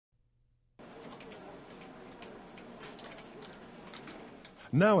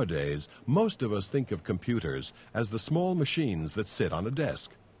Nowadays, most of us think of computers as the small machines that sit on a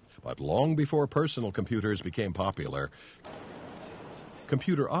desk. But long before personal computers became popular,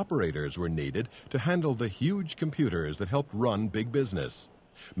 computer operators were needed to handle the huge computers that helped run big business.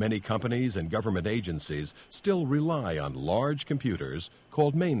 Many companies and government agencies still rely on large computers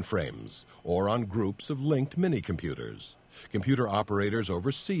called mainframes or on groups of linked mini-computers. Computer operators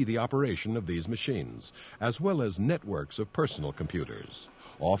oversee the operation of these machines, as well as networks of personal computers.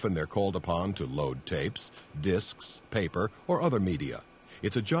 Often they're called upon to load tapes, disks, paper, or other media.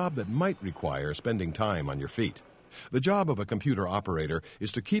 It's a job that might require spending time on your feet. The job of a computer operator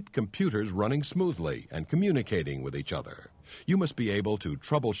is to keep computers running smoothly and communicating with each other. You must be able to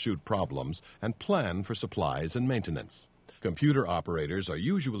troubleshoot problems and plan for supplies and maintenance. Computer operators are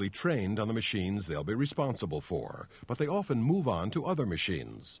usually trained on the machines they'll be responsible for, but they often move on to other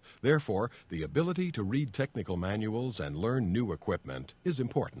machines. Therefore, the ability to read technical manuals and learn new equipment is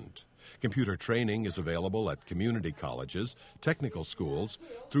important. Computer training is available at community colleges, technical schools,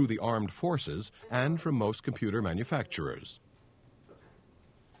 through the armed forces, and from most computer manufacturers.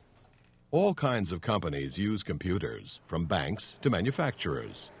 All kinds of companies use computers, from banks to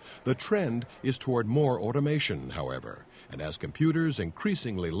manufacturers. The trend is toward more automation, however, and as computers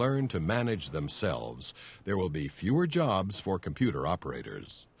increasingly learn to manage themselves, there will be fewer jobs for computer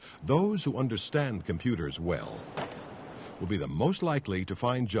operators. Those who understand computers well will be the most likely to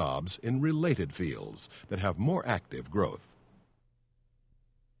find jobs in related fields that have more active growth.